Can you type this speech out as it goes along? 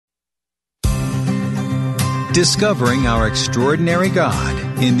Discovering our extraordinary God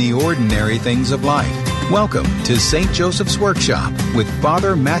in the ordinary things of life. Welcome to St. Joseph's Workshop with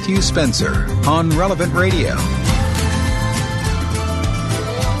Father Matthew Spencer on Relevant Radio.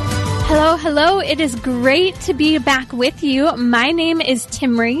 Hello. It is great to be back with you. My name is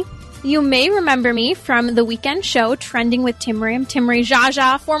Timry. You may remember me from the weekend show, Trending with Timry. I'm Timry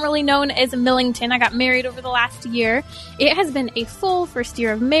Jaja, formerly known as Millington. I got married over the last year. It has been a full first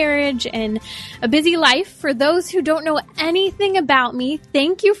year of marriage and a busy life. For those who don't know anything about me,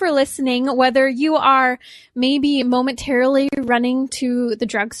 thank you for listening. Whether you are maybe momentarily running to the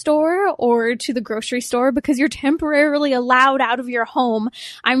drugstore or to the grocery store because you're temporarily allowed out of your home,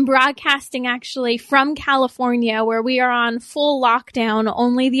 I'm broadcasting actually from California, where we are on full lockdown.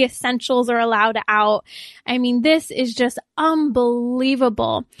 Only the essentials are allowed out. I mean, this is just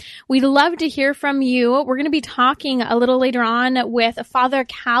unbelievable. We'd love to hear from you. We're going to be talking a little later on with Father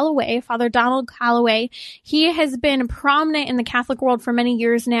Calloway, Father Donald Calloway. He has been prominent in the Catholic world for many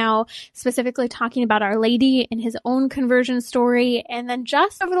years now, specifically talking about Our Lady and his own conversion story. And then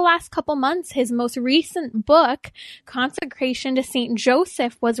just over the last couple months, his most recent book, Consecration to St.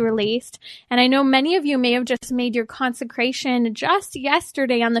 Joseph, was released. And I know many of you may have just made your consecration just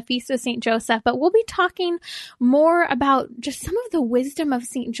yesterday on the Feast of St. Joseph, but we'll be talking more about just some of the wisdom of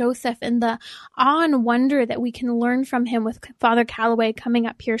St. Joseph and the awe and wonder that we can learn from him with Father Calloway coming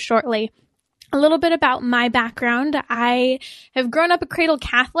up here shortly. A little bit about my background. I have grown up a cradle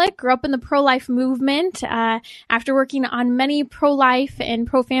Catholic, grew up in the pro-life movement. After working on many pro-life and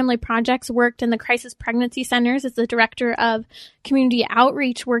pro-family projects, worked in the crisis pregnancy centers as the director of community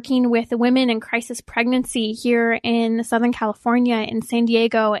outreach, working with women in crisis pregnancy here in Southern California, in San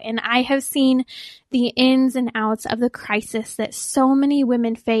Diego. And I have seen the ins and outs of the crisis that so many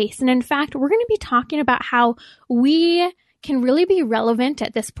women face. And in fact, we're going to be talking about how we can really be relevant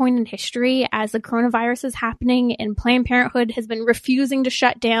at this point in history as the coronavirus is happening and Planned Parenthood has been refusing to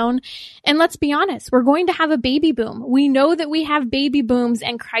shut down. And let's be honest, we're going to have a baby boom. We know that we have baby booms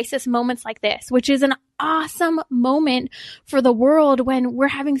and crisis moments like this, which is an awesome moment for the world when we're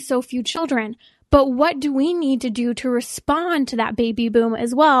having so few children. But what do we need to do to respond to that baby boom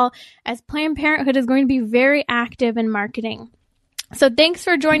as well, as Planned Parenthood is going to be very active in marketing? So thanks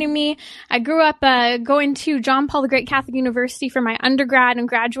for joining me. I grew up going to John Paul the Great Catholic University for my undergrad and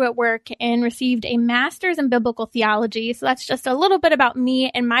graduate work and received a master's in biblical theology. So that's just a little bit about me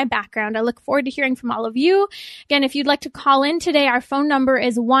and my background. I look forward to hearing from all of you. Again, if you'd like to call in today, our phone number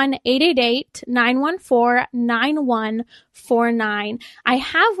is 1-888-914-9149. I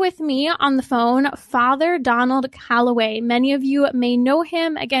have with me on the phone Father Donald Calloway. Many of you may know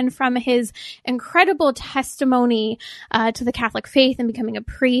him, again, from his incredible testimony to the Catholic faith and becoming a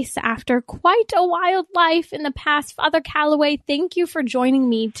priest after quite a wild life in the past. Father Calloway, thank you for joining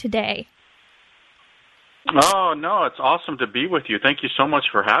me today. Oh, no, it's awesome to be with you. Thank you so much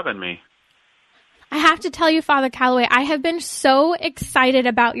for having me. I have to tell you, Father Calloway, I have been so excited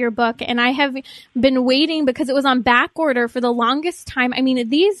about your book, and I have been waiting because it was on back order for the longest time. I mean,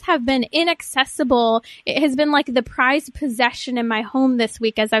 these have been inaccessible. It has been like the prized possession in my home this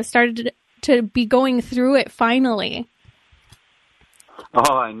week as I've started to be going through it finally.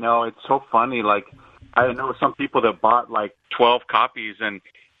 Oh, I know. It's so funny. Like, I know some people that bought like 12 copies and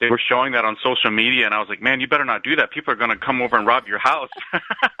they were showing that on social media, and I was like, man, you better not do that. People are going to come over and rob your house.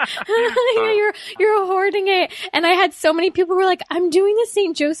 You're hoarding it. And I had so many people who were like, I'm doing the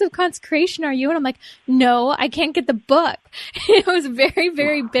St. Joseph consecration. Are you? And I'm like, no, I can't get the book. It was very,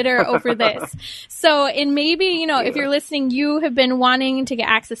 very bitter over this. So, and maybe, if you're listening, you have been wanting to get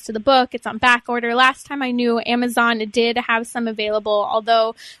access to the book. It's on back order. Last time I knew, Amazon did have some available,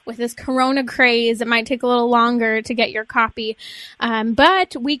 although with this Corona craze, it might take a little longer to get your copy.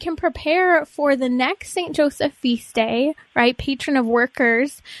 But we can prepare for the next St. Joseph feast day, right? Patron of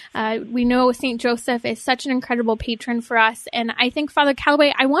workers. We know St. Joseph is such an incredible patron for us. And I think, Father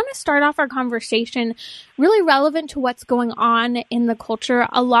Calloway, I want to start off our conversation really relevant to what's going on in the culture.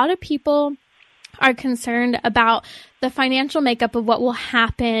 A lot of people are concerned about the financial makeup of what will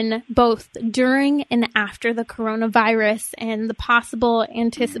happen both during and after the coronavirus and the possible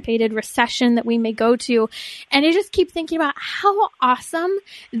anticipated recession that we may go to. And I just keep thinking about how awesome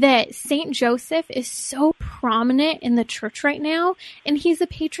that St. Joseph is so prominent in the church right now. And he's a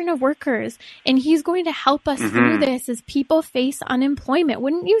patron of workers, and he's going to help us through this as people face unemployment.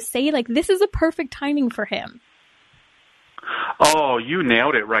 Wouldn't you say, like, this is a perfect timing for him? Oh, you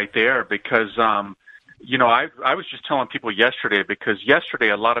nailed it right there because, I was just telling people yesterday because yesterday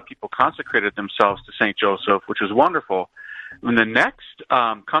a lot of people consecrated themselves to St. Joseph, which was wonderful. In the next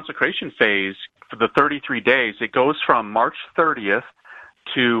consecration phase for the 33 days, it goes from March 30th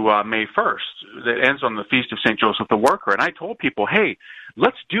to May 1st that ends on the Feast of St. Joseph the Worker. And I told people, hey,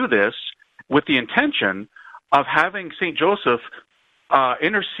 let's do this with the intention of having St. Joseph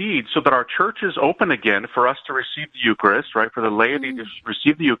intercede so that our church is open again for us to receive the Eucharist, right, for the laity to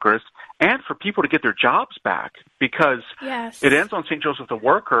receive the Eucharist, and for people to get their jobs back, because it ends on St. Joseph the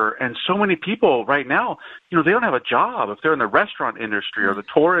Worker, and so many people right now, they don't have a job. If they're in the restaurant industry or the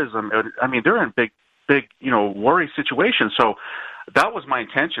tourism, I mean, they're in big, worry situations. So that was my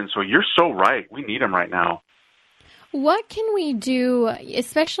intention. So you're so right. We need them right now. What can we do,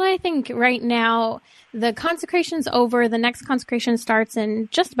 especially I think right now, the consecration's over, the next consecration starts in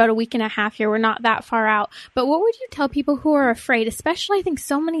just about a week and a half here. We're not that far out. But what would you tell people who are afraid, especially I think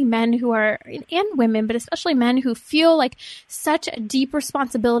so many men who are, and women, but especially men who feel like such a deep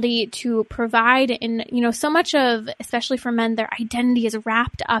responsibility to provide, and, so much of, especially for men, their identity is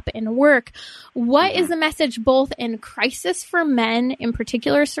wrapped up in work. What is the message both in crisis for men, in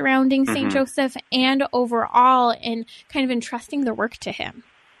particular surrounding St. Joseph, and overall in kind of entrusting their work to him?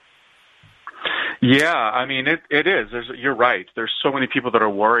 Yeah, I mean, it is. You're right. There's so many people that are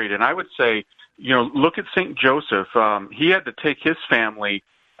worried. And I would say, look at St. Joseph. He had to take his family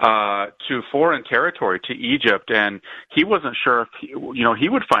to foreign territory, to Egypt, and he wasn't sure if he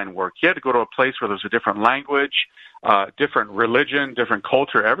would find work. He had to go to a place where there's a different language, different religion, different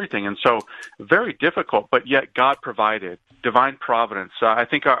culture, everything. And so very difficult, but yet God provided. Divine providence. I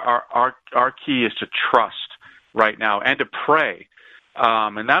think our key is to trust right now and to pray.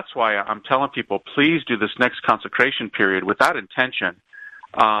 And that's why I'm telling people, please do this next consecration period with that intention,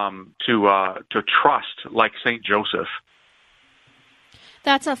 to trust like St. Joseph.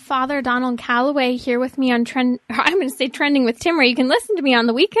 That's a Father Donald Calloway here with me on Trending with Timmerie. You can listen to me on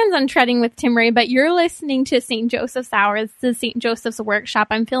the weekends on Trending with Timmerie, but you're listening to St. Joseph's Hour. This is St. Joseph's Workshop.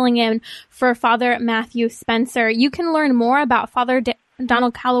 I'm filling in for Father Matthew Spencer. You can learn more about Father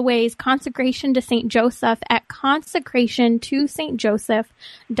Donald Calloway's consecration to St. Joseph at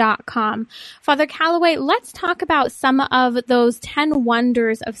consecrationtostjoseph.com. Father Calloway, let's talk about some of those 10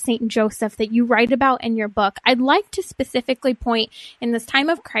 wonders of St. Joseph that you write about in your book. I'd like to specifically point in this time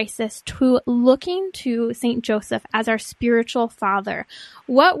of crisis to looking to St. Joseph as our spiritual father.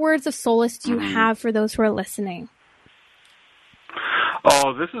 What words of solace do you have for those who are listening?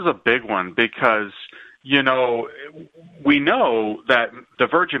 Oh, this is a big one because we know that the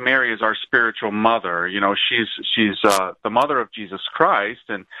Virgin Mary is our spiritual mother. She's the mother of Jesus Christ,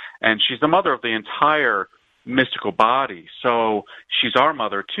 and she's the mother of the entire mystical body. So she's our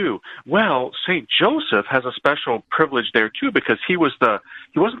mother too. Well, Saint Joseph has a special privilege there too, because he wasn't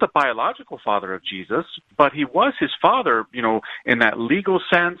the biological father of Jesus, but he was his father, in that legal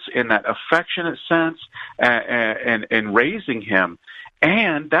sense, in that affectionate sense, and raising him.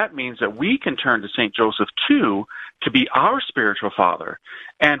 And that means that we can turn to St. Joseph, too, to be our spiritual father.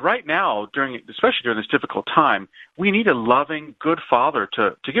 And right now, especially during this difficult time, we need a loving, good father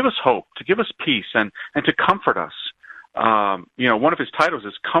to give us hope, to give us peace, and to comfort us. One of his titles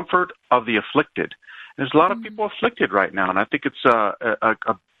is Comfort of the Afflicted. There's a lot of people afflicted right now, and I think it's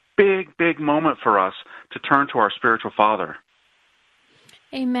a big, big moment for us to turn to our spiritual father.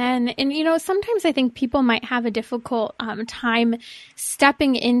 Amen. And, sometimes I think people might have a difficult time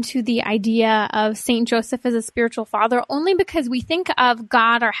stepping into the idea of St. Joseph as a spiritual father, only because we think of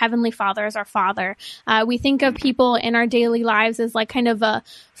God, our Heavenly Father, as our father. We think of people in our daily lives as like kind of a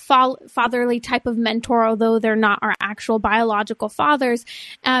fatherly type of mentor, although they're not our actual biological fathers.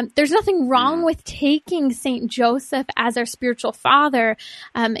 There's nothing wrong with taking St. Joseph as our spiritual father,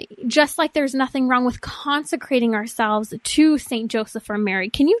 just like there's nothing wrong with consecrating ourselves to St. Joseph or Mary.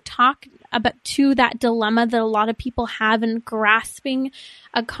 Can you talk about that dilemma that a lot of people have in grasping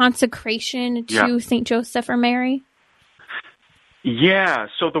a consecration to St. Joseph or Mary? Yeah,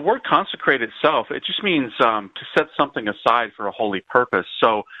 so the word consecrate itself, it just means to set something aside for a holy purpose.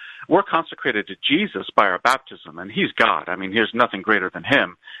 So we're consecrated to Jesus by our baptism, and he's God. I mean, there's nothing greater than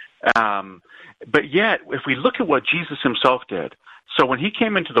him. But yet, if we look at what Jesus himself did, so when he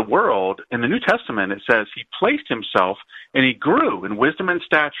came into the world, in the New Testament, it says he placed himself and he grew in wisdom and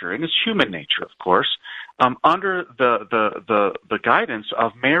stature, in his human nature, of course, under the guidance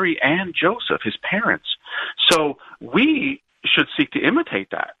of Mary and Joseph, his parents. So we should seek to imitate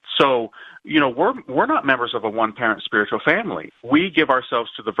that. So, we're not members of a one-parent spiritual family. We give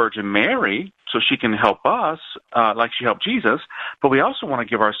ourselves to the Virgin Mary so she can help us, like she helped Jesus, but we also want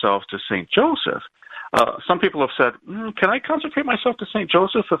to give ourselves to St. Joseph. Some people have said, can I consecrate myself to St.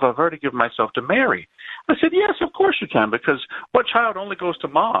 Joseph if I've already given myself to Mary? I said, yes, of course you can, because what child only goes to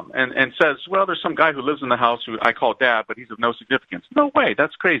mom and says, well, there's some guy who lives in the house who I call dad, but he's of no significance? No way,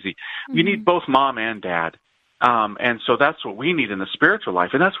 that's crazy. You need both mom and dad. And so that's what we need in the spiritual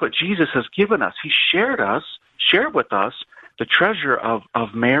life. And that's what Jesus has given us. He shared with us the treasure of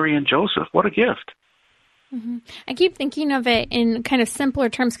Mary and Joseph. What a gift. Mm-hmm. I keep thinking of it in kind of simpler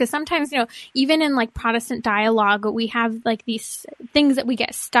terms because sometimes, even in like Protestant dialogue, we have like these things that we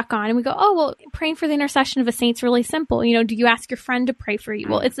get stuck on and we go, oh, well, praying for the intercession of a saint's really simple. Do you ask your friend to pray for you?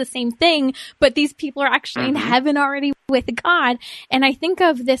 Well, it's the same thing, but these people are actually in heaven already with God. And I think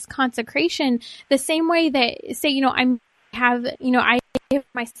of this consecration the same way that, say, I give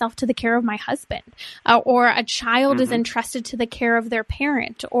myself to the care of my husband, or a child is entrusted to the care of their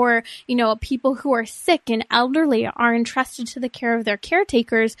parent, or, people who are sick and elderly are entrusted to the care of their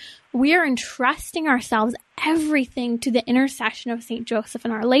caretakers. We are entrusting ourselves everything to the intercession of St. Joseph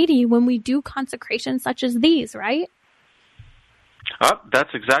and Our Lady when we do consecrations such as these, right?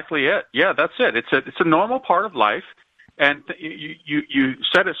 That's exactly it. Yeah, that's it. It's a normal part of life. And you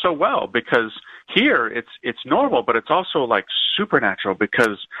said it so well, because here it's normal, but it's also like supernatural,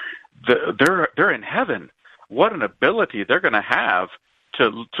 because they're in heaven. What an ability they're going to have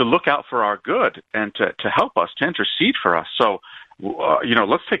to look out for our good and to help us, to intercede for us. So,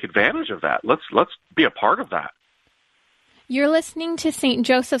 let's take advantage of that. Let's be a part of that. You're listening to St.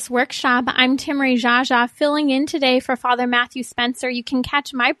 Joseph's Workshop. I'm Timmerie Jaja, filling in today for Father Matthew Spencer. You can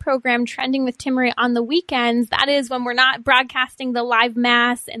catch my program, Trending with Timmerie, on the weekends. That is when we're not broadcasting the live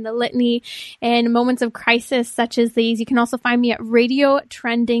mass and the litany and moments of crisis such as these. You can also find me at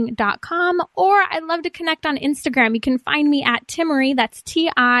radiotrending.com, or I'd love to connect on Instagram. You can find me at Timmerie, that's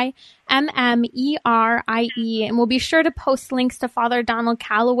TIMMERIE, and we'll be sure to post links to Father Donald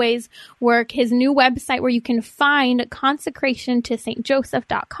Calloway's work, his new website where you can find consecration to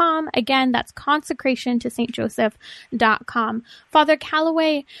stjoseph.com. Again, that's consecration to stjoseph.com. Father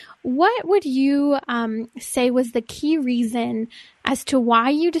Calloway, what would you say was the key reason as to why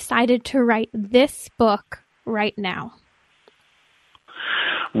you decided to write this book right now?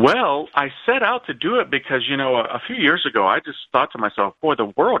 Well, I set out to do it because, a few years ago, I just thought to myself, boy,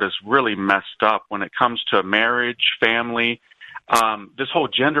 the world is really messed up when it comes to marriage, family, this whole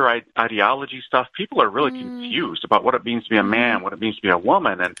gender ideology stuff. People are really confused about what it means to be a man, what it means to be a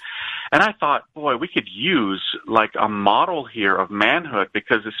woman. And I thought, boy, we could use like a model here of manhood,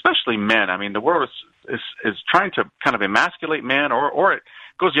 because especially men, the world is trying to kind of emasculate men, or it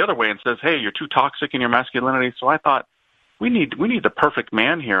goes the other way and says, hey, you're too toxic in your masculinity. So I thought, we need the perfect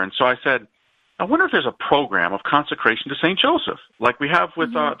man here. And so I said, I wonder if there's a program of consecration to St. Joseph, like we have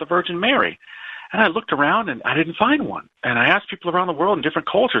with the Virgin Mary. And I looked around and I didn't find one. And I asked people around the world in different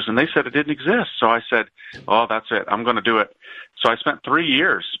cultures, and they said it didn't exist. So I said, oh, that's it. I'm going to do it. So I spent 3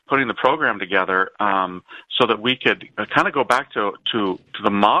 years putting the program together so that we could kind of go back to the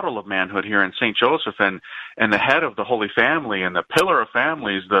model of manhood here in St. Joseph, and the head of the Holy Family and the pillar of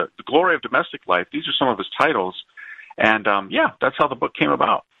families, the glory of domestic life. These are some of his titles. And, that's how the book came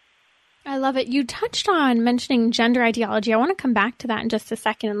about. I love it. You touched on mentioning gender ideology. I want to come back to that in just a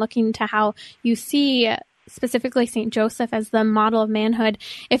second and looking into how you see specifically St. Joseph as the model of manhood.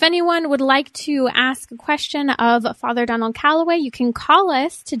 If anyone would like to ask a question of Father Donald Calloway, you can call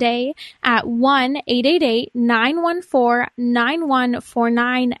us today at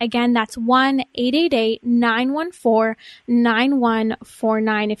 1-888-914-9149. Again, that's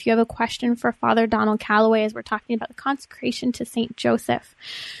 1-888-914-9149 if you have a question for Father Donald Calloway as we're talking about the consecration to St. Joseph.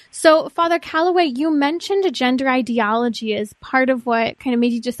 So, Father Calloway, you mentioned gender ideology as part of what kind of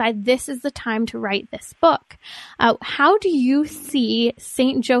made you decide this is the time to write this book. How do you see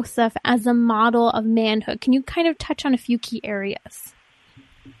St. Joseph as a model of manhood? Can you kind of touch on a few key areas?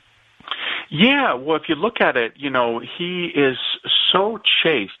 Yeah, well, if you look at it, he is so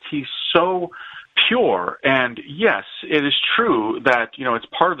chaste. He's so pure. And yes, it is true that, it's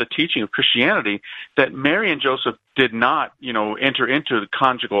part of the teaching of Christianity that Mary and Joseph did not, enter into the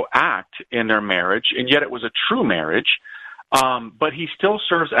conjugal act in their marriage, and yet it was a true marriage. But he still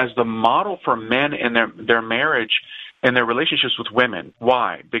serves as the model for men in their marriage and their relationships with women.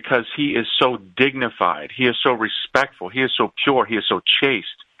 Why? Because he is so dignified. He is so respectful. He is so pure. He is so chaste.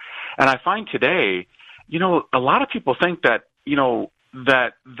 And I find today, a lot of people think that,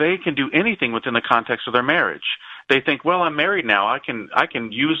 that they can do anything within the context of their marriage. They think, well, I'm married now. I can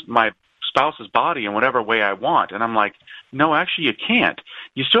use my spouse's body in whatever way I want. And I'm like, no, actually you can't.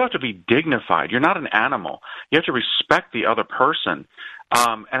 You still have to be dignified. You're not an animal. You have to respect the other person.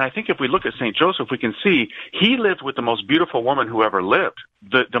 And I think if we look at St. Joseph, we can see he lived with the most beautiful woman who ever lived,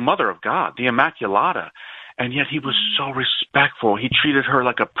 the Mother of God, the Immaculata. And yet he was so respectful. He treated her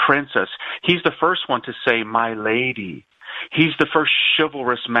like a princess. He's the first one to say, my lady. He's the first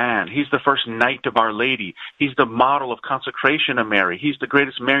chivalrous man. He's the first knight of Our Lady. He's the model of consecration of Mary. He's the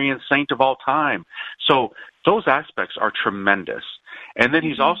greatest Marian saint of all time. So those aspects are tremendous. And then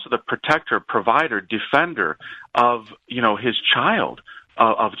he's also the protector, provider, defender of, his child,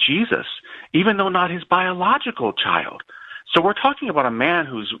 of Jesus, even though not his biological child. So we're talking about a man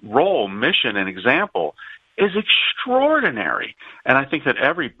whose role, mission, and example is extraordinary. And I think that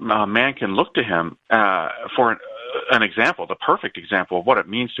every man can look to him for an example, the perfect example of what it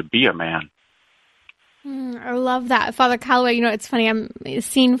means to be a man. I love that. Father Calloway, it's funny, I'm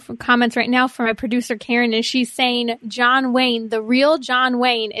seeing comments right now from my producer, Karen, and she's saying John Wayne, the real John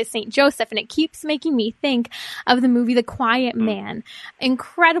Wayne is St. Joseph, and it keeps making me think of the movie The Quiet Man.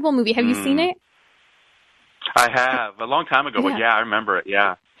 Incredible movie. Have you seen it? I have. A long time ago, but I remember it,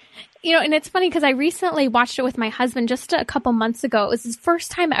 yeah. And it's funny because I recently watched it with my husband just a couple months ago. It was his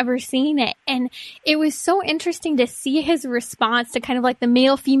first time ever seeing it. And it was so interesting to see his response to kind of like the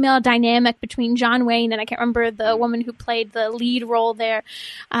male-female dynamic between John Wayne and I can't remember the woman who played the lead role there.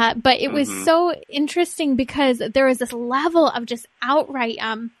 But it was so interesting because there was this level of just outright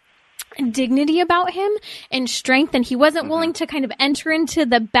dignity about him and strength, and he wasn't willing to kind of enter into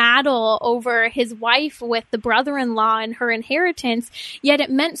the battle over his wife with the brother-in-law and her inheritance, yet it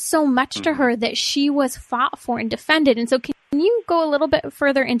meant so much to her that she was fought for and defended. And so can you go a little bit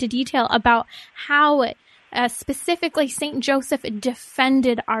further into detail about how specifically St. Joseph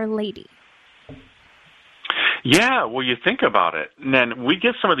defended Our Lady? Yeah, well, you think about it, and then we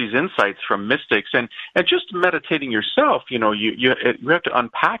get some of these insights from mystics, and just meditating yourself, you have to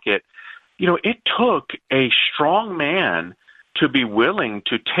unpack it. It took a strong man to be willing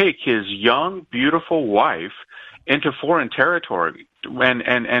to take his young, beautiful wife into foreign territory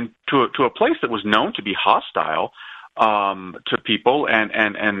and to a place that was known to be hostile to people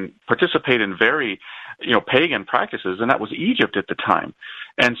and participate in very, pagan practices, and that was Egypt at the time.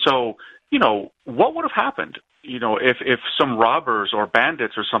 And so, what would have happened? If some robbers or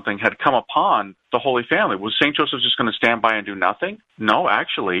bandits or something had come upon the Holy Family, was St. Joseph just going to stand by and do nothing? No,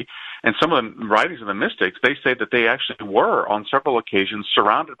 actually. And some of the writings of the mystics, they say that they actually were, on several occasions,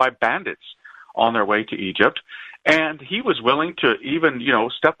 surrounded by bandits on their way to Egypt. And he was willing to even,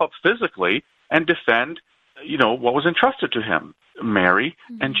 step up physically and defend, what was entrusted to him, Mary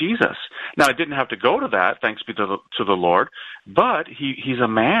and Jesus. Now, it didn't have to go to that, thanks be to the Lord, but he's a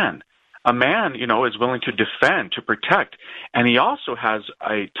man. A man, is willing to defend, to protect. And he also has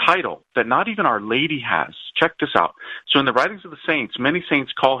a title that not even Our Lady has. Check this out. So in the writings of the saints, many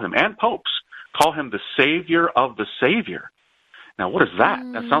saints call him, and popes, call him the Savior of the Savior. Now, what is that?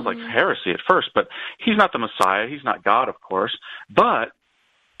 That sounds like heresy at first, but he's not the Messiah. He's not God, of course. But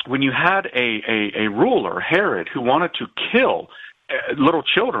when you had a ruler, Herod, who wanted to kill little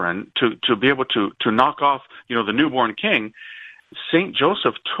children to be able to knock off, the newborn king, St.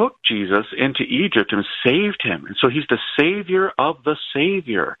 Joseph took Jesus into Egypt and saved him. And so he's the Savior of the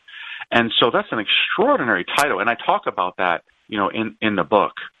Savior. And so that's an extraordinary title. And I talk about that, in the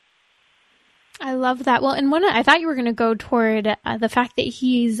book. I love that. Well, and I thought you were going to go toward the fact that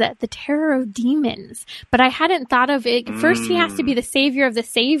he's the terror of demons, but I hadn't thought of it. First, he has to be the Savior of the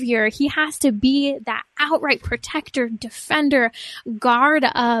Savior. He has to be that outright protector, defender, guard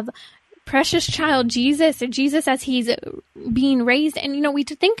of precious child Jesus, or Jesus as he's being raised. And, we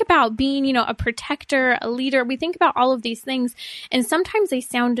think about being, a protector, a leader. We think about all of these things, and sometimes they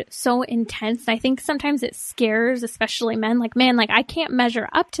sound so intense. I think sometimes it scares, especially men, like, man, like I can't measure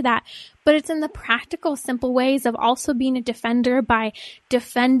up to that. But it's in the practical, simple ways of also being a defender by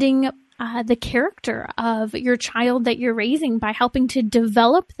defending the character of your child that you're raising, by helping to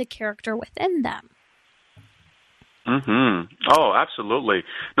develop the character within them. Oh, absolutely.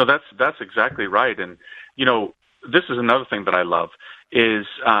 No, that's exactly right. And, this is another thing that I love is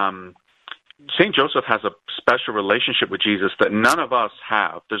St. Joseph has a special relationship with Jesus that none of us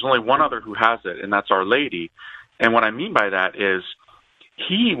have. There's only one other who has it, and that's Our Lady. And what I mean by that is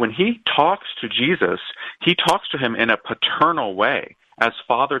when he talks to Jesus, he talks to him in a paternal way, as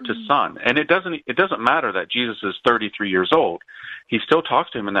father to son. And it doesn't matter that Jesus is 33 years old. He still talks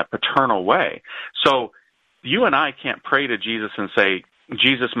to him in that paternal way. So you and I can't pray to Jesus and say,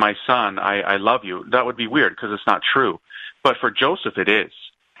 Jesus, my son, I love you. That would be weird because it's not true. But for Joseph, it is.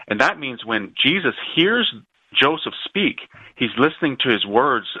 And that means when Jesus hears Joseph speak, he's listening to his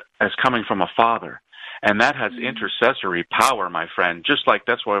words as coming from a father. And that has intercessory power, my friend, just like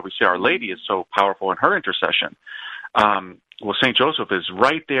that's why we say Our Lady is so powerful in her intercession. Well, St. Joseph is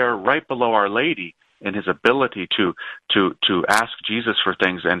right there, right below Our Lady, in his ability to ask Jesus for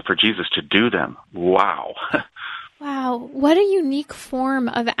things and for Jesus to do them. Wow. Wow, what a unique form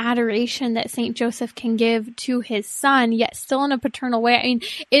of adoration that St. Joseph can give to his son, yet still in a paternal way. I mean,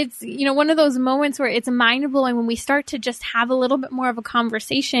 it's, one of those moments where it's mind-blowing when we start to just have a little bit more of a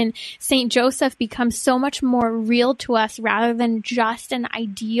conversation. St. Joseph becomes so much more real to us rather than just an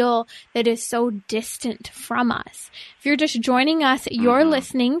ideal that is so distant from us. If you're just joining us, you're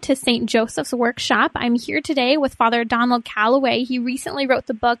listening to St. Joseph's Workshop. I'm here today with Father Donald Calloway. He recently wrote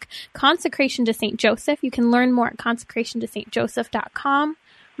the book Consecration to St. Joseph. You can learn more at consecrationtostjoseph.com.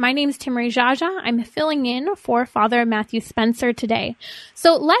 My name is Timmerie Jaja. I'm filling in for Father Matthew Spencer today.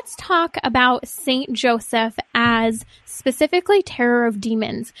 So let's talk about St. Joseph as specifically terror of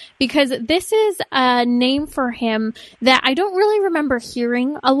demons, because this is a name for him that I don't really remember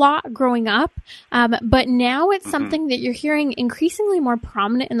hearing a lot growing up, but now it's something that you're hearing increasingly more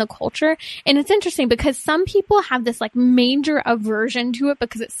prominent in the culture. And it's interesting because some people have this like major aversion to it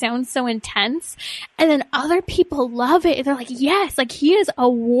because it sounds so intense, and then other people love it. They're like, yes, like he is a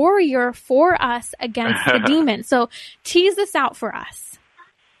warrior for us against the demon. So tease this out for us.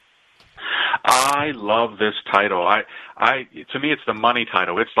 I love this title. To me, it's the money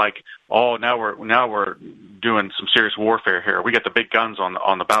title. It's like, oh, now we're doing some serious warfare here. We got the big guns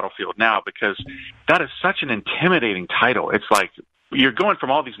on the battlefield now, because that is such an intimidating title. It's like you're going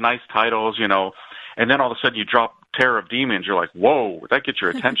from all these nice titles, and then all of a sudden you drop Terror of Demons. You're like, whoa, that gets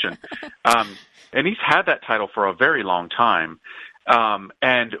your attention. And he's had that title for a very long time. And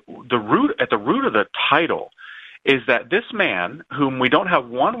at the root of the title is that this man, whom we don't have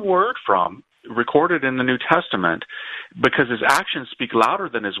one word from recorded in the New Testament, because his actions speak louder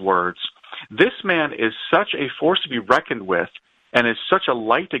than his words, this man is such a force to be reckoned with and is such a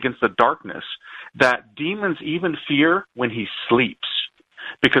light against the darkness that demons even fear when he sleeps.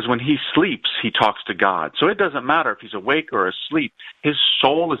 Because when he sleeps, he talks to God. So it doesn't matter if he's awake or asleep. His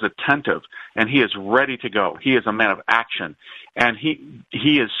soul is attentive, and he is ready to go. He is a man of action. And he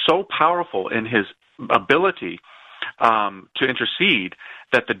is so powerful in his ability to intercede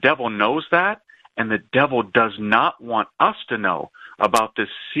that the devil knows that, and the devil does not want us to know about this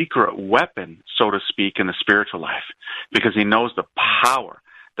secret weapon, so to speak, in the spiritual life, because he knows the power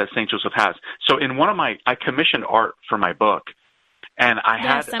that St. Joseph has. So in I commissioned art for my book, and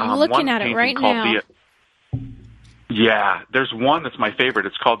I'm looking at it right now. There's one that's my favorite.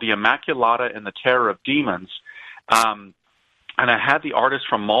 It's called The Immaculata and the Terror of Demons. And I had the artist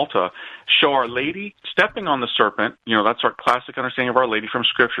from Malta show Our Lady stepping on the serpent. That's our classic understanding of Our Lady from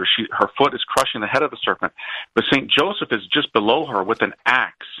Scripture. Her foot is crushing the head of the serpent, but St. Joseph is just below her with an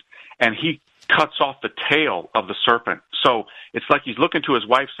axe, and he cuts off the tail of the serpent. So it's like he's looking to his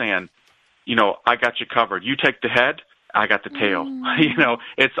wife saying, I got you covered. You take the head, I got the tail.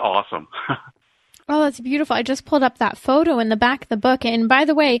 It's awesome. Oh, that's beautiful. I just pulled up that photo in the back of the book. And by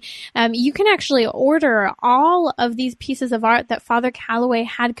the way, you can actually order all of these pieces of art that Father Calloway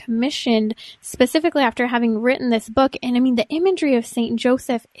had commissioned specifically after having written this book. And I mean, the imagery of St.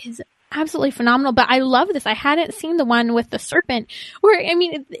 Joseph is absolutely phenomenal. But I love this. I hadn't seen the one with the serpent where, I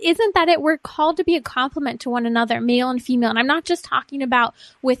mean, isn't that it? We're called to be a complement to one another, male and female. And I'm not just talking about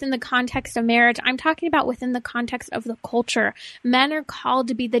within the context of marriage. I'm talking about within the context of the culture. Men are called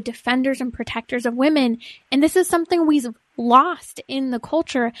to be the defenders and protectors of women. And this is something we've lost in the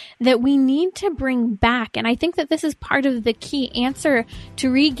culture that we need to bring back. And I think that this is part of the key answer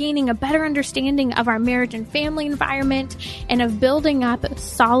to regaining a better understanding of our marriage and family environment and of building up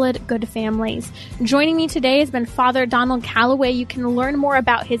solid, good families. Joining me today has been Father Donald Calloway. You can learn more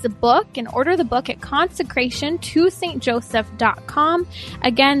about his book and order the book at consecrationtostjoseph.com.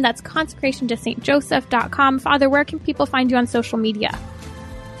 Again, that's consecrationtostjoseph.com. Father, where can people find you on social media?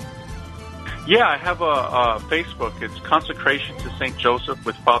 Yeah, I have a Facebook. It's Consecration to St. Joseph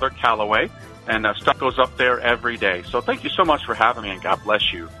with Father Calloway, and stuff goes up there every day. So thank you so much for having me, and God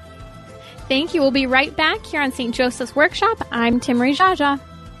bless you. Thank you. We'll be right back here on St. Joseph's Workshop. I'm Timmerie Jaja.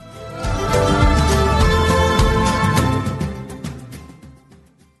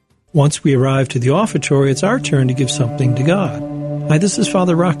 Once we arrive to the offertory, it's our turn to give something to God. Hi, this is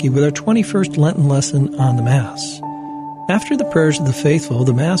Father Rocky with our 21st Lenten lesson on the Mass. After the prayers of the faithful,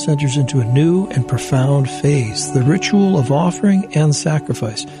 the Mass enters into a new and profound phase, the ritual of offering and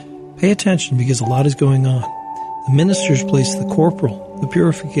sacrifice. Pay attention because a lot is going on. The ministers place the corporal, the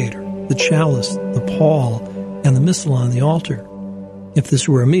purificator, the chalice, the pall, and the missal on the altar. If this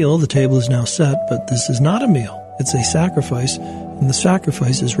were a meal, the table is now set, but this is not a meal. It's a sacrifice, and the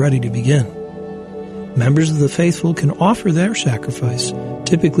sacrifice is ready to begin. Members of the faithful can offer their sacrifice.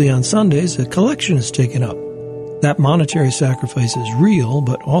 Typically on Sundays, a collection is taken up. That monetary sacrifice is real,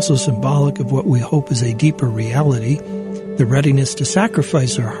 but also symbolic of what we hope is a deeper reality. the readiness to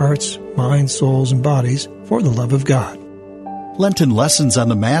sacrifice our hearts, minds, souls, and bodies for the love of God. Lenten Lessons on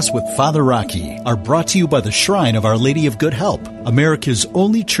the Mass with Father Rocky are brought to you by the Shrine of Our Lady of Good Help, America's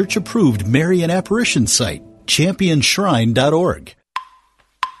only church-approved Marian apparition site, championshrine.org.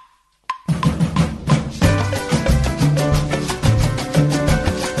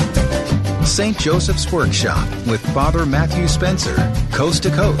 St. Joseph's Workshop with Father Matthew Spencer, Coast to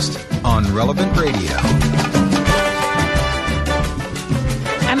Coast on Relevant Radio.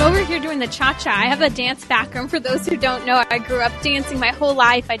 I'm over here doing the cha-cha. I have a dance background. For those who don't know, I grew up dancing my whole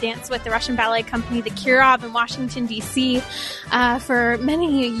life. I danced with the Russian ballet company, the Kirov, in Washington, D.C. For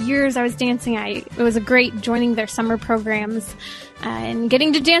many years, I was dancing. It was a great joining their summer programs and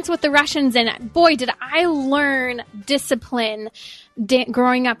getting to dance with the Russians. And boy, did I learn discipline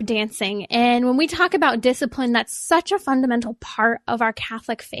growing up dancing. And when we talk about discipline, that's such a fundamental part of our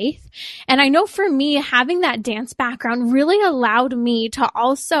Catholic faith. And I know for me, having that dance background really allowed me to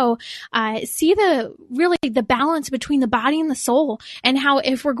also see the balance between the body and the soul, and how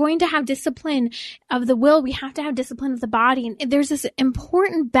if we're going to have discipline of the will, we have to have discipline of the body. And there's this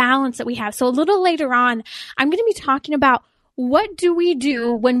important balance that we have. So a little later on, I'm going to be talking about what do we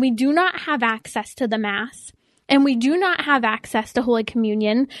do when we do not have access to the Mass and we do not have access to Holy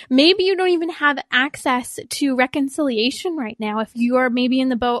Communion. Maybe you don't even have access to reconciliation right now. If you are maybe in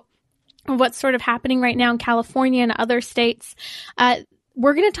the boat of what's sort of happening right now in California and other states,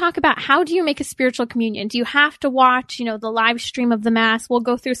 we're going to talk about how do you make a spiritual communion? Do you have to watch, the live stream of the Mass? We'll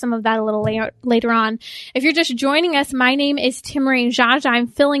go through some of that a little later on. If you're just joining us, my name is Timmerie Jaja. I'm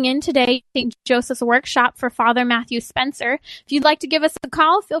filling in today St. Joseph's Workshop for Father Matthew Spencer. If you'd like to give us a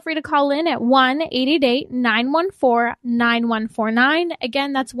call, feel free to call in at 1-888-914-9149.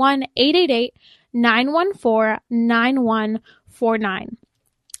 Again, that's 1-888-914-9149.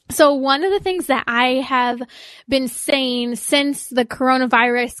 So one of the things that I have been saying since the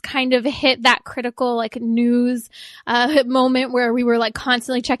coronavirus kind of hit that critical news moment where we were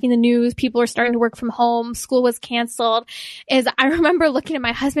constantly checking the news, people were starting to work from home, school was canceled, is I remember looking at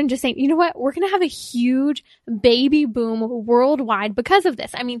my husband just saying, you know what, we're going to have a huge baby boom worldwide because of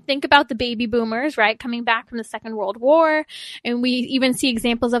this. I mean, think about the baby boomers, right, coming back from the Second World War, and we even see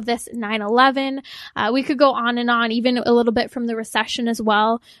examples of this 9/11. We could go on and on, even a little bit from the recession as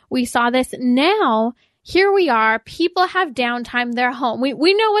well. We saw this. Now, here we are. People have downtime. They're home.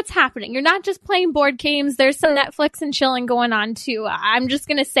 We know what's happening. You're not just playing board games. There's some Netflix and chilling going on too. I'm just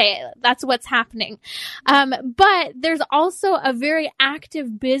going to say it. That's what's happening. But there's also a very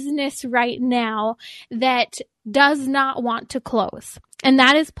active business right now that does not want to close. And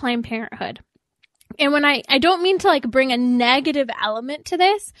that is Planned Parenthood. And when I don't mean to bring a negative element to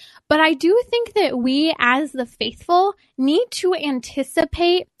this, but I do think that we as the faithful need to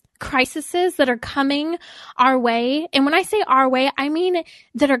anticipate crises that are coming our way. And when I say our way, I mean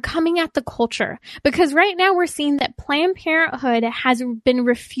that are coming at the culture. Because right now we're seeing that Planned Parenthood has been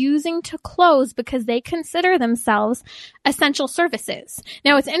refusing to close because they consider themselves essential services.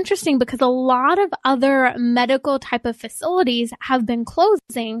 Now it's interesting because a lot of other medical type of facilities have been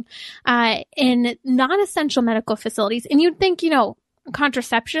closing in non-essential medical facilities. And you'd think,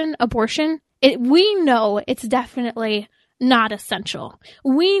 contraception, abortion, we know it's definitely not essential.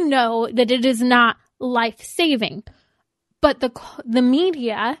 We know that it is not life-saving. But the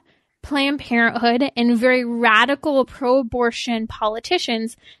media, Planned Parenthood, and very radical pro-abortion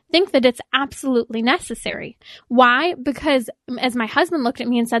politicians think that it's absolutely necessary. Why? Because as my husband looked at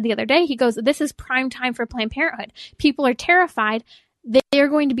me and said the other day, he goes, this is prime time for Planned Parenthood. People are terrified. They're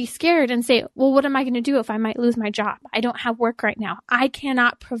going to be scared and say, well, what am I going to do if I might lose my job? I don't have work right now. I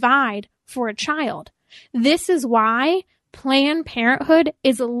cannot provide for a child. This is why Planned Parenthood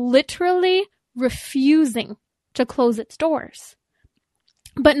is literally refusing to close its doors.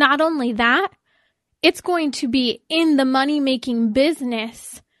 But not only that, it's going to be in the money-making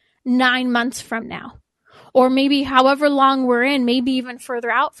business 9 months from now, or maybe however long we're in, maybe even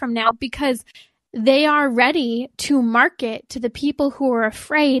further out from now, because they are ready to market to the people who are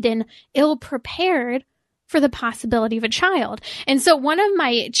afraid and ill-prepared for the possibility of a child. And so one of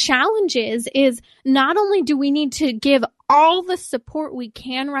my challenges is not only do we need to give all the support we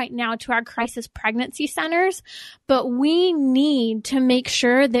can right now to our crisis pregnancy centers, but we need to make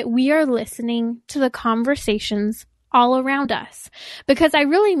sure that we are listening to the conversations all around us. Because I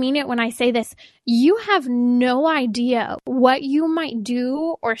really mean it when I say this. You have no idea what you might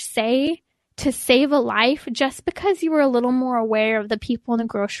do or say to save a life just because you were a little more aware of the people in the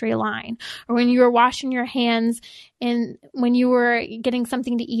grocery line, or when you were washing your hands and when you were getting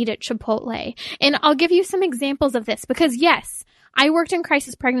something to eat at Chipotle. And I'll give you some examples of this because yes, I worked in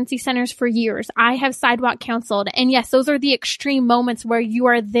crisis pregnancy centers for years. I have sidewalk counseled. And yes, those are the extreme moments where you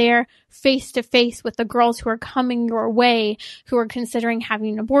are there face to face with the girls who are coming your way, who are considering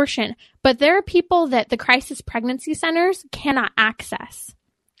having an abortion. But there are people that the crisis pregnancy centers cannot access,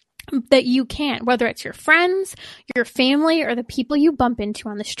 that you can't, whether it's your friends, your family, or the people you bump into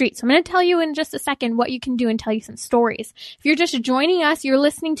on the street. So I'm going to tell you in just a second what you can do and tell you some stories. If you're just joining us, you're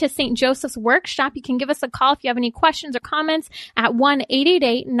listening to St. Joseph's Workshop. You can give us a call if you have any questions or comments at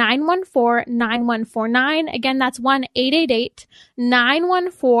 1-888-914-9149. Again, that's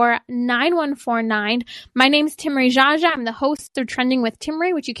 1-888-914-9149. My name's Timmerie Jaja. I'm the host of Trending with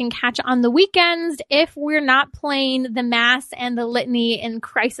Timmerie, which you can catch on the weekends if we're not playing the Mass and the Litany in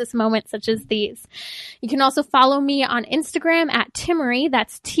crisis moments such as these. You can also follow me on Instagram at Timmerie.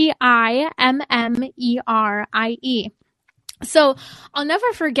 That's Timmerie. So I'll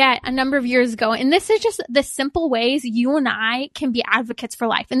never forget a number of years ago, and this is just the simple ways you and I can be advocates for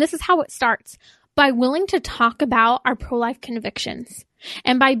life. And this is how it starts: by willing to talk about our pro-life convictions,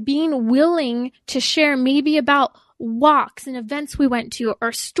 and by being willing to share maybe about walks and events we went to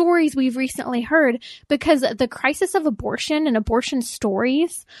or stories we've recently heard, because the crisis of abortion and abortion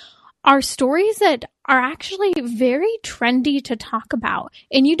stories are stories that are actually very trendy to talk about.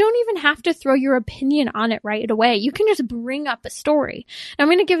 And you don't even have to throw your opinion on it right away. You can just bring up a story. And I'm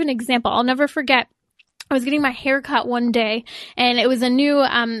going to give an example. I'll never forget. I was getting my hair cut one day, and it was a new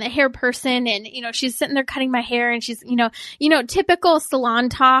hair person, and she's sitting there cutting my hair, and she's typical salon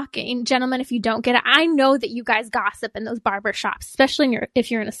talk. And gentlemen, if you don't get it, I know that you guys gossip in those barber shops, especially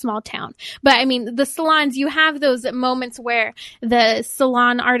if you're in a small town. But I mean, the salons, you have those moments where the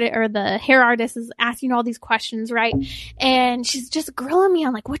salon artist or the hair artist is asking all these questions, right? And she's just grilling me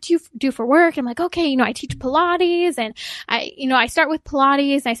on like, what do you do for work? And I'm like, okay, I teach Pilates, and I start with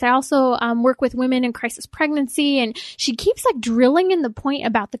Pilates. And I said I also work with women in crisis pregnancy. And she keeps like drilling in the point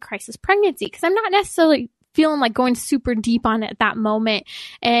about the crisis pregnancy, because I'm not necessarily feeling like going super deep on it at that moment.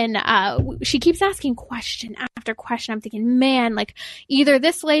 And she keeps asking question after question. I'm thinking, man, like either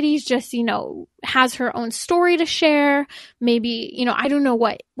this lady's just, has her own story to share. Maybe, I don't know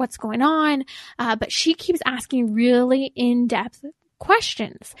what's going on. But she keeps asking really in-depth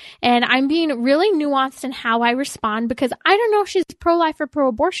questions. And I'm being really nuanced in how I respond, because I don't know if she's pro-life or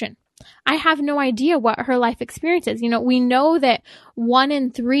pro-abortion. I have no idea what her life experience is. We know that 1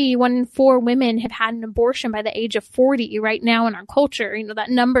 in 4 women have had an abortion by the age of 40 right now in our culture. That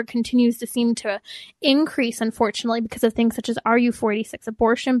number continues to seem to increase, unfortunately, because of things such as RU46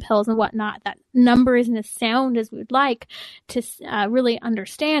 abortion pills and whatnot. That number isn't as sound as we would like to really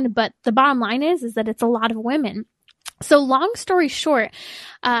understand. But the bottom line is that it's a lot of women. So long story short,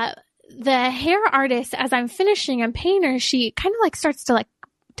 the hair artist, as I'm finishing, I'm paying her, she kind of like starts to like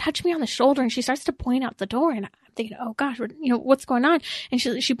touch me on the shoulder, and she starts to point out the door, and I'm thinking, oh gosh, what's going on? And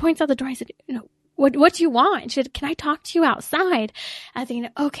she points out the door. I said, what do you want? And she said, can I talk to you outside? I think,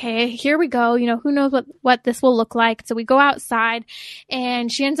 okay, here we go. Who knows what this will look like. So we go outside,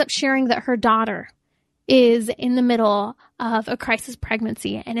 and she ends up sharing that her daughter is in the middle of a crisis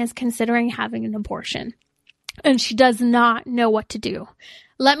pregnancy and is considering having an abortion. And she does not know what to do.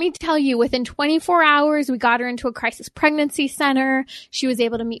 Let me tell you, within 24 hours, we got her into a crisis pregnancy center. She was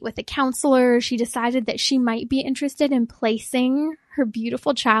able to meet with a counselor. She decided that she might be interested in placing her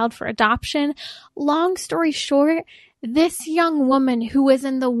beautiful child for adoption. Long story short, this young woman who was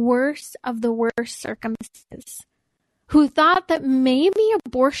in the worst of the worst circumstances, who thought that maybe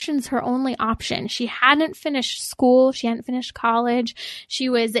abortion's her only option. She hadn't finished school. She hadn't finished college. She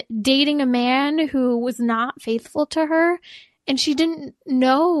was dating a man who was not faithful to her. And she didn't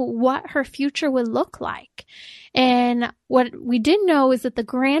know what her future would look like. And what we did know is that the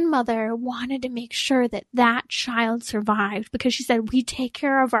grandmother wanted to make sure that that child survived, because she said, we take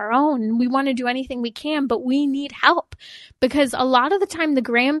care of our own and we want to do anything we can, but we need help, because a lot of the time the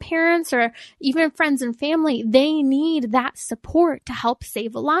grandparents or even friends and family, they need that support to help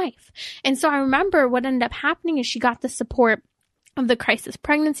save a life. And so I remember what ended up happening is she got the support of the crisis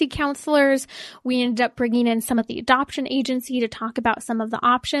pregnancy counselors. We ended up bringing in some of the adoption agency to talk about some of the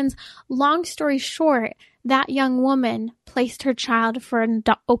options. Long story short, that young woman placed her child for an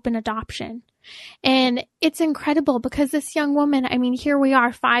open adoption. And it's incredible, because this young woman, here we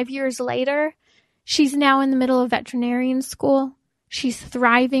are 5 years later. She's now in the middle of veterinarian school. She's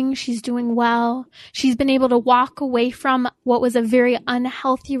thriving. She's doing well. She's been able to walk away from what was a very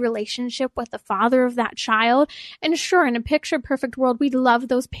unhealthy relationship with the father of that child. And sure, in a picture-perfect world, we'd love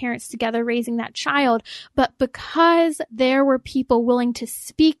those parents together raising that child. But because there were people willing to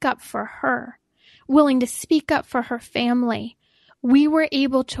speak up for her, willing to speak up for her family, we were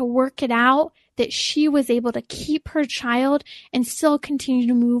able to work it out that she was able to keep her child and still continue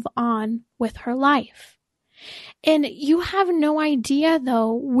to move on with her life. And you have no idea,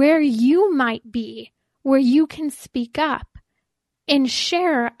 though, where you might be, where you can speak up and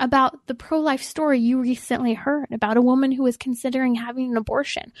share about the pro-life story you recently heard about a woman who was considering having an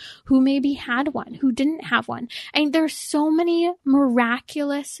abortion, who maybe had one, who didn't have one. And there's so many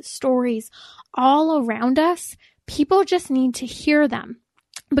miraculous stories all around us. People just need to hear them.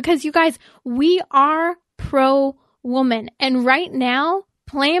 Because you guys, we are pro-woman. And right now,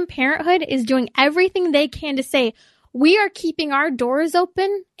 Planned Parenthood is doing everything they can to say, we are keeping our doors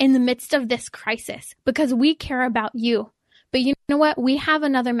open in the midst of this crisis because we care about you. But you know what? We have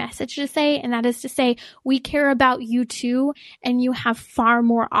another message to say, and that is to say, we care about you too, and you have far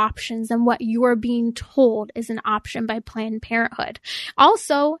more options than what you are being told is an option by Planned Parenthood.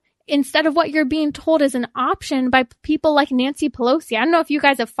 Also, instead of what you're being told is an option by people like Nancy Pelosi. I don't know if you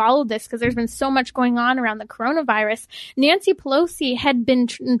guys have followed this because there's been so much going on around the coronavirus. Nancy Pelosi had been,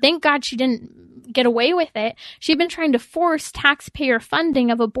 thank God she didn't get away with it. She'd been trying to force taxpayer funding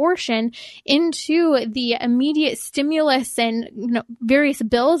of abortion into the immediate stimulus and various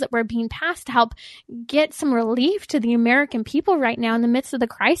bills that were being passed to help get some relief to the American people right now in the midst of the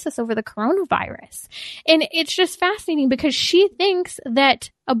crisis over the coronavirus. And it's just fascinating because she thinks that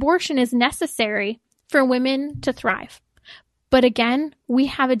abortion is necessary for women to thrive. But again, we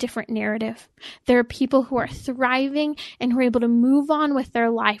have a different narrative. There are people who are thriving and who are able to move on with their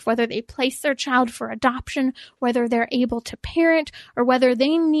life, whether they place their child for adoption, whether they're able to parent, or whether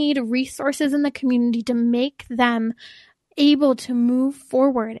they need resources in the community to make them able to move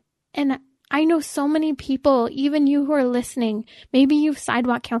forward. And I know so many people, even you who are listening, maybe you've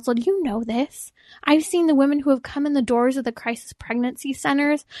sidewalk counseled, you know this. I've seen the women who have come in the doors of the crisis pregnancy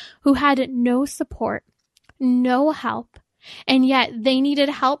centers who had no support, no help. And yet they needed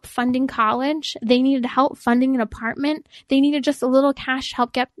help funding college. They needed help funding an apartment. They needed just a little cash to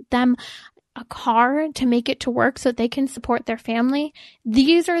help get them a car to make it to work so that they can support their family.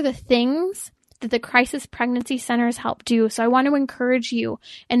 These are the things that the crisis pregnancy centers help do. So I want to encourage you,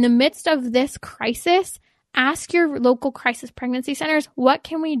 in the midst of this crisis, ask your local crisis pregnancy centers, what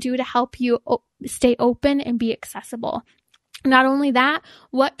can we do to help you stay open and be accessible? Not only that,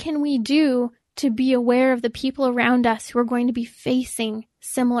 what can we do to be aware of the people around us who are going to be facing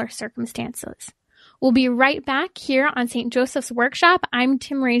similar circumstances? We'll be right back here on St. Joseph's Workshop. I'm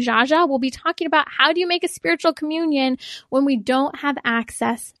Timmerie Jaja. We'll be talking about how do you make a spiritual communion when we don't have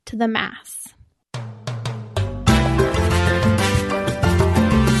access to the Mass.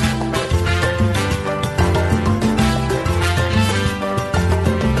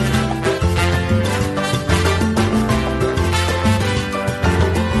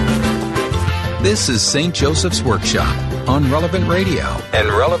 This is St. Joseph's Workshop on Relevant Radio and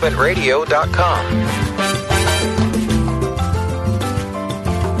RelevantRadio.com.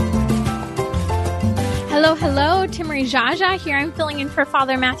 Hello, Timmerie Jaja here. I'm filling in for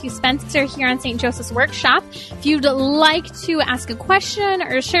Father Matthew Spencer here on St. Joseph's Workshop. If you'd like to ask a question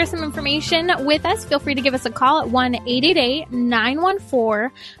or share some information with us, feel free to give us a call at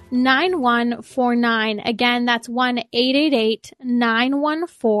 1-888-914-9149. Again, that's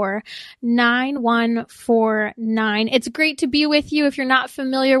 1-888-914-9149. It's great to be with you. If you're not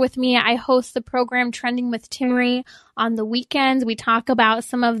familiar with me, I host the program Trending with Timmerie on the weekends. We talk about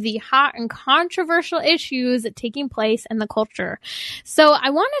some of the hot and controversial issues taking place in the culture. So I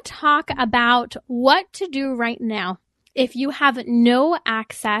want to talk about what to do right now if you have no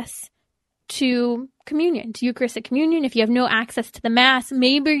access to communion, to Eucharistic communion, if you have no access to the Mass.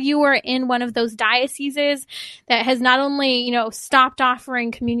 Maybe you are in one of those dioceses that has not only, stopped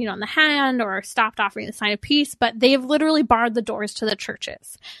offering communion on the hand or stopped offering the sign of peace, but they have literally barred the doors to the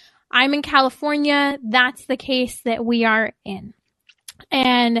churches. I'm in California. That's the case that we are in.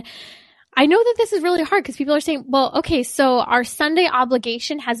 And I know that this is really hard because people are saying, well, okay, so our Sunday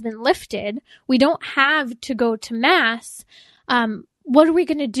obligation has been lifted. We don't have to go to Mass. What are we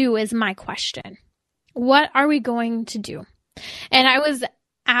going to do is my question. What are we going to do? And I was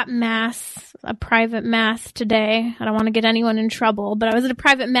at Mass, a private Mass today. I don't want to get anyone in trouble, but I was at a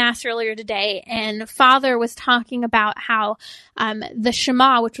private Mass earlier today, and Father was talking about how the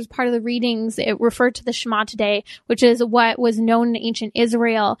Shema, which was part of the readings, it referred to the Shema today, which is what was known in ancient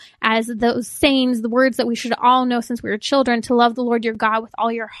Israel as those sayings, the words that we should all know since we were children, to love the Lord your God with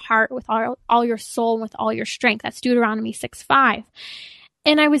all your heart, with all your soul, and with all your strength. That's Deuteronomy 6:5.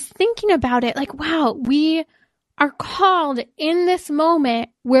 And I was thinking about it like, wow, we are called in this moment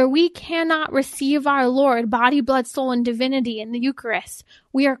where we cannot receive our Lord, body, blood, soul, and divinity in the Eucharist.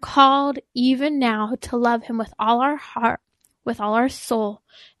 We are called even now to love him with all our heart, with all our soul,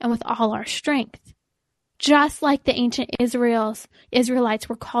 and with all our strength, just like the ancient Israelites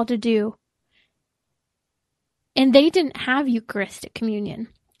were called to do. And they didn't have Eucharistic communion.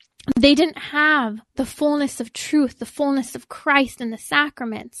 They didn't have the fullness of truth, the fullness of Christ in the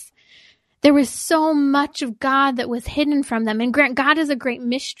sacraments. There was so much of God that was hidden from them. And God is a great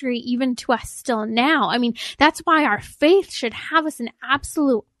mystery even to us still now. I mean, that's why our faith should have us in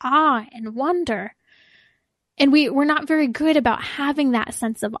absolute awe and wonder. And we're not very good about having that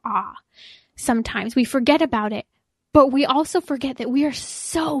sense of awe. Sometimes we forget about it. But we also forget that we are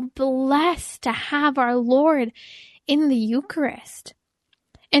so blessed to have our Lord in the Eucharist.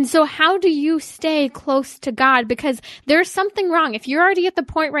 And so how do you stay close to God? Because there's something wrong. If you're already at the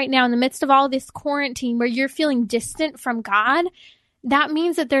point right now in the midst of all this quarantine where you're feeling distant from God, that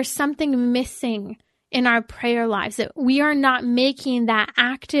means that there's something missing in our prayer lives, that we are not making that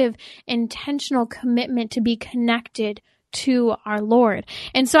active, intentional commitment to be connected to our Lord.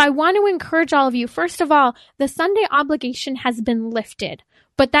 And so I want to encourage all of you, first of all, the Sunday obligation has been lifted.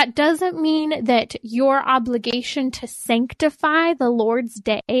 But that doesn't mean that your obligation to sanctify the Lord's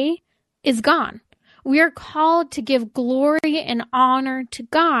Day is gone. We are called to give glory and honor to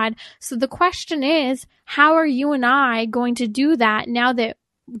God. So the question is, how are you and I going to do that now that,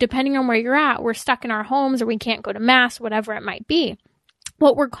 depending on where you're at, we're stuck in our homes or we can't go to Mass, whatever it might be?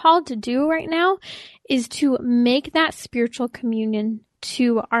 What we're called to do right now is to make that spiritual communion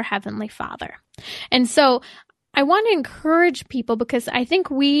to our Heavenly Father. And so I want to encourage people, because I think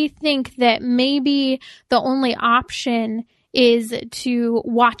we think that maybe the only option is to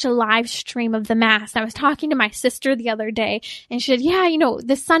watch a live stream of the Mass. I was talking to my sister the other day, and she said, yeah,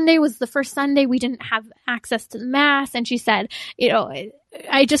 this Sunday was the first Sunday we didn't have access to the Mass. And she said,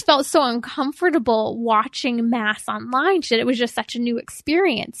 I just felt so uncomfortable watching Mass online. She said it was just such a new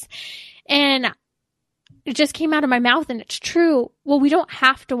experience. And it just came out of my mouth, and it's true. Well, we don't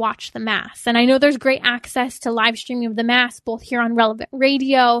have to watch the Mass. And I know there's great access to live streaming of the Mass, both here on Relevant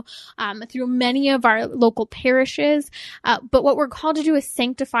Radio, through many of our local parishes. But what we're called to do is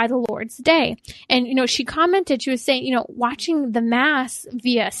sanctify the Lord's Day. And, she commented, she was saying, watching the Mass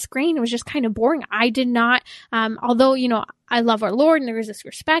via screen was just kind of boring. I did not, although, I love our Lord and there is this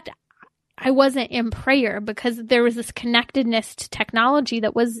respect, I wasn't in prayer because there was this connectedness to technology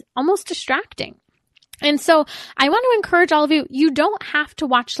that was almost distracting. And so I want to encourage all of you, you don't have to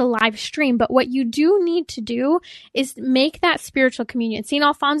watch the live stream, but what you do need to do is make that spiritual communion. St.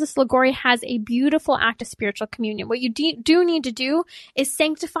 Alphonsus Liguori has a beautiful act of spiritual communion. What you do need to do is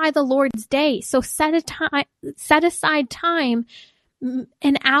sanctify the Lord's Day. So set aside time,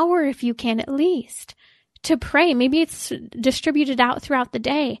 an hour if you can at least, to pray. Maybe it's distributed out throughout the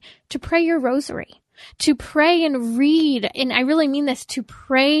day, to pray your rosary, to pray and read, and I really mean this, to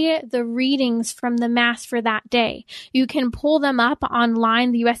pray the readings from the Mass for that day. You can pull them up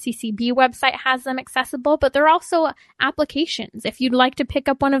online. The USCCB website has them accessible, but there are also applications. If you'd like to pick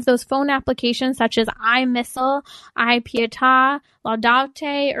up one of those phone applications, such as iMissal, iPietà,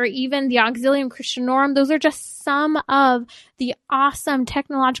 Laudate, or even the Auxilium Christianorum, those are just some of the awesome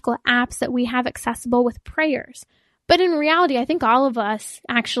technological apps that we have accessible with prayers. But in reality, I think all of us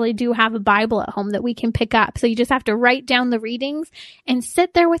actually do have a Bible at home that we can pick up. So you just have to write down the readings and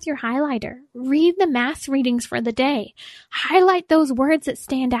sit there with your highlighter. Read the Mass readings for the day. Highlight those words that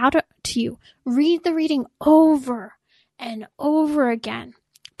stand out to you. Read the reading over and over again.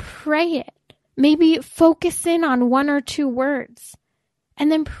 Pray it. Maybe focus in on one or two words. And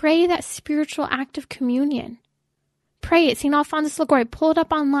then pray that spiritual act of communion. Pray it. St. Alphonsus Liguori, pull it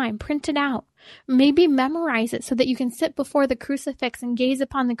up online, print it out. Maybe memorize it so that you can sit before the crucifix and gaze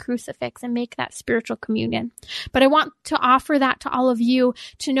upon the crucifix and make that spiritual communion. But I want to offer that to all of you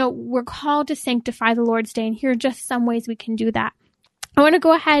to know we're called to sanctify the Lord's Day, and here are just some ways we can do that. I want to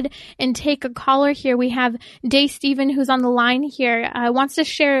go ahead and take a caller here. We have Day Stephen, who's on the line here, wants to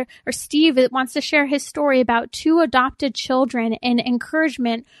share his story about 2 adopted children and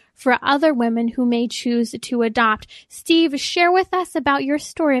encouragement for other women who may choose to adopt. Steve, share with us about your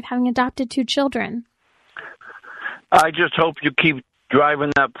story of having adopted 2 children. I just hope you keep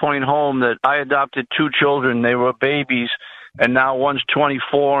driving that point home that I adopted 2 children. They were babies, and now one's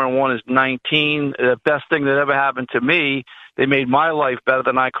 24 and one is 19. The best thing that ever happened to me, they made my life better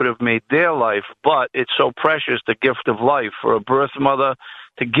than I could have made their life. But it's so precious, the gift of life, for a birth mother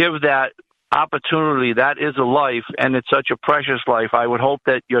to give that opportunity. That is a life, and it's such a precious life. I would hope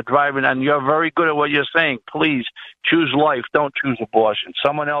that you're driving, and you're very good at what you're saying. Please choose life. Don't choose abortion.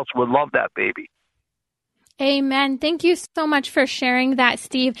 Someone else would love that baby. Amen. Thank you so much for sharing that,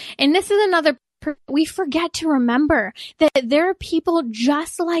 Steve. And this is another, we forget to remember that there are people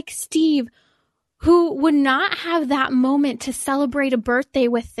just like Steve who would not have that moment to celebrate a birthday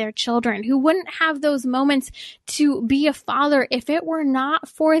with their children, who wouldn't have those moments to be a father if it were not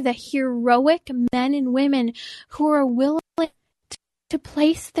for the heroic men and women who are willing to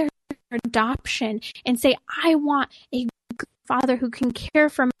place their adoption and say, I want a good father who can care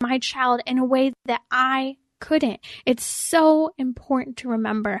for my child in a way that I couldn't. It's so important to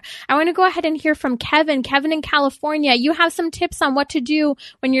remember. I want to go ahead and hear from Kevin. Kevin in California, you have some tips on what to do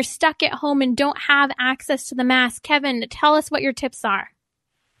when you're stuck at home and don't have access to the Mass. Kevin, tell us what your tips are.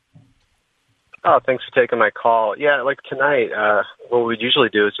 Oh, thanks for taking my call. Yeah, like tonight, what we usually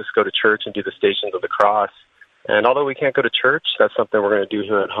do is just go to church and do the Stations of the Cross. And although we can't go to church, that's something we're going to do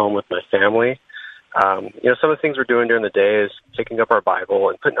here at home with my family. Some of the things we're doing during the day is picking up our Bible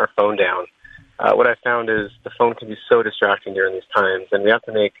and putting our phone down. What I found is the phone can be so distracting during these times, and we have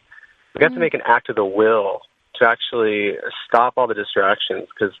to make an act of the will to actually stop all the distractions,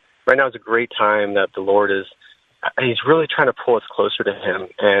 because right now is a great time that the Lord He's really trying to pull us closer to Him,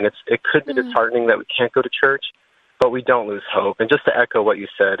 and it could be disheartening that we can't go to church, but we don't lose hope. And just to echo what you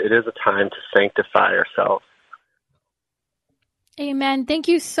said, it is a time to sanctify ourselves. Amen. Thank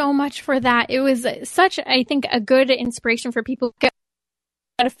you so much for that. It was such, I think, a good inspiration for people who get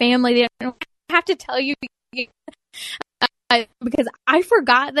a family. They don't have to tell you because I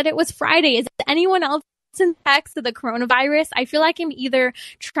forgot that it was Friday. Is anyone else in text of the coronavirus? I feel like I'm either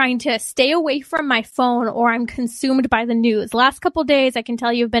trying to stay away from my phone or I'm consumed by the news. The last couple of days, I can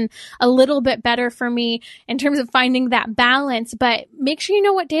tell you, have been a little bit better for me in terms of finding that balance, but make sure you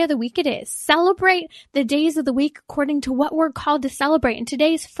know what day of the week it is. Celebrate the days of the week according to what we're called to celebrate. And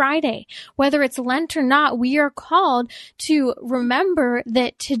today's Friday. Whether it's Lent or not, we are called to remember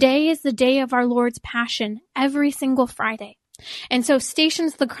that today is the day of our Lord's Passion, every single Friday. And so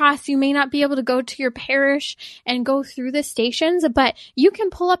Stations of the Cross, you may not be able to go to your parish and go through the stations, but you can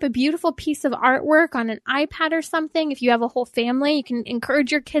pull up a beautiful piece of artwork on an iPad or something. If you have a whole family, you can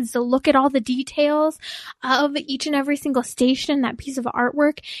encourage your kids to look at all the details of each and every single station, that piece of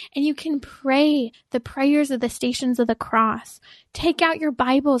artwork, and you can pray the prayers of the Stations of the Cross. Take out your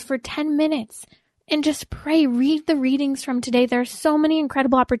Bibles for 10 minutes. And just pray, read the readings from today. There are so many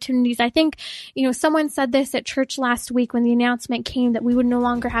incredible opportunities. I think, someone said this at church last week when the announcement came that we would no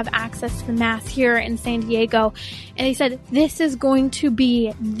longer have access to the Mass here in San Diego. And they said, this is going to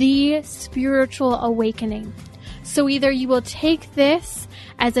be the spiritual awakening. So either you will take this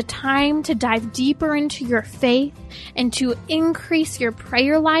as a time to dive deeper into your faith and to increase your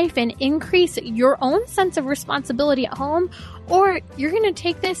prayer life and increase your own sense of responsibility at home, or you're going to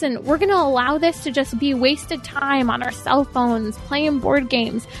take this and we're going to allow this to just be wasted time on our cell phones, playing board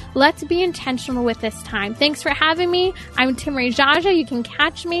games. Let's be intentional with this time. Thanks for having me. I'm Timmerie Jaja. You can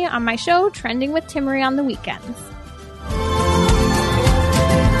catch me on my show, Trending with Timmerie, on the weekends.